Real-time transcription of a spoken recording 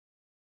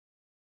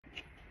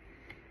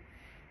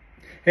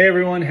Hey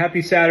everyone,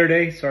 happy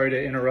Saturday. Sorry to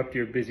interrupt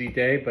your busy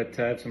day, but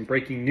I have some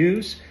breaking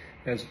news.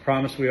 As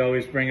promised, we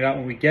always bring it out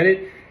when we get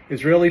it.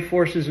 Israeli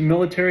forces and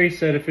military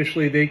said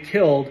officially they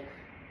killed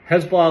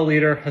Hezbollah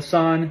leader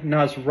Hassan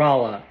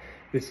Nasrallah.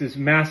 This is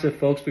massive,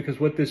 folks, because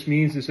what this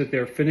means is that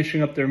they're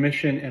finishing up their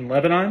mission in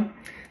Lebanon.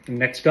 And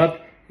next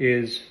up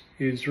is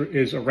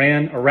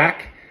Iran,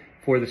 Iraq,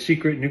 for the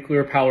secret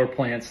nuclear power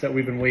plants that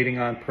we've been waiting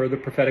on, per the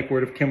prophetic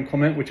word of Kim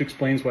Clement, which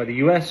explains why the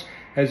U.S.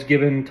 has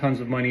given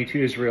tons of money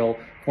to Israel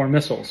for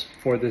missiles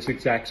for this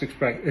exact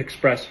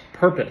express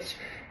purpose.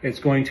 It's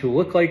going to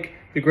look like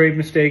the grave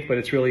mistake, but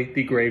it's really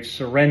the grave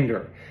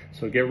surrender.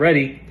 So get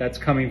ready. That's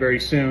coming very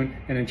soon.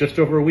 And in just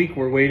over a week,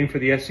 we're waiting for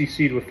the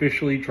SEC to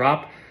officially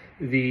drop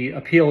the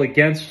appeal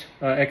against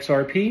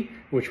XRP,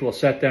 which will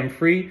set them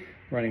free,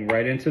 running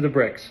right into the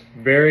bricks.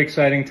 Very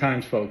exciting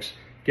times, folks.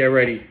 Get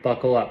ready.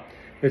 Buckle up.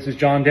 This is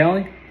Jon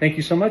Dowling. Thank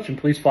you so much, and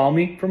please follow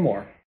me for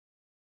more.